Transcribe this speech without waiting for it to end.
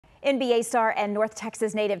NBA star and North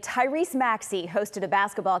Texas native Tyrese Maxey hosted a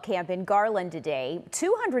basketball camp in Garland today.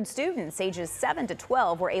 200 students ages 7 to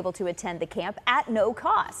 12 were able to attend the camp at no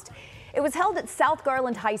cost. It was held at South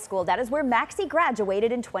Garland High School. That is where Maxey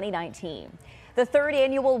graduated in 2019. The third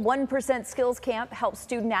annual 1% Skills Camp helps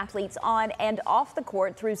student athletes on and off the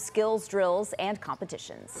court through skills drills and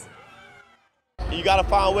competitions. You got to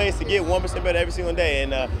find ways to get 1% better every single day.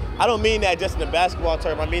 And I don't mean that just in the basketball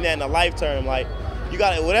term. I mean that in the life term. Like, you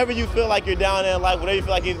got to, whatever you feel like you're down in life, whatever you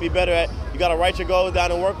feel like you need to be better at, you got to write your goals down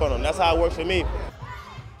and work on them. That's how it works for me.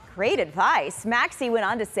 Great advice. Maxey went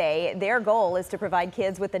on to say their goal is to provide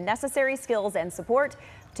kids with the necessary skills and support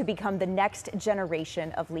to become the next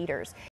generation of leaders.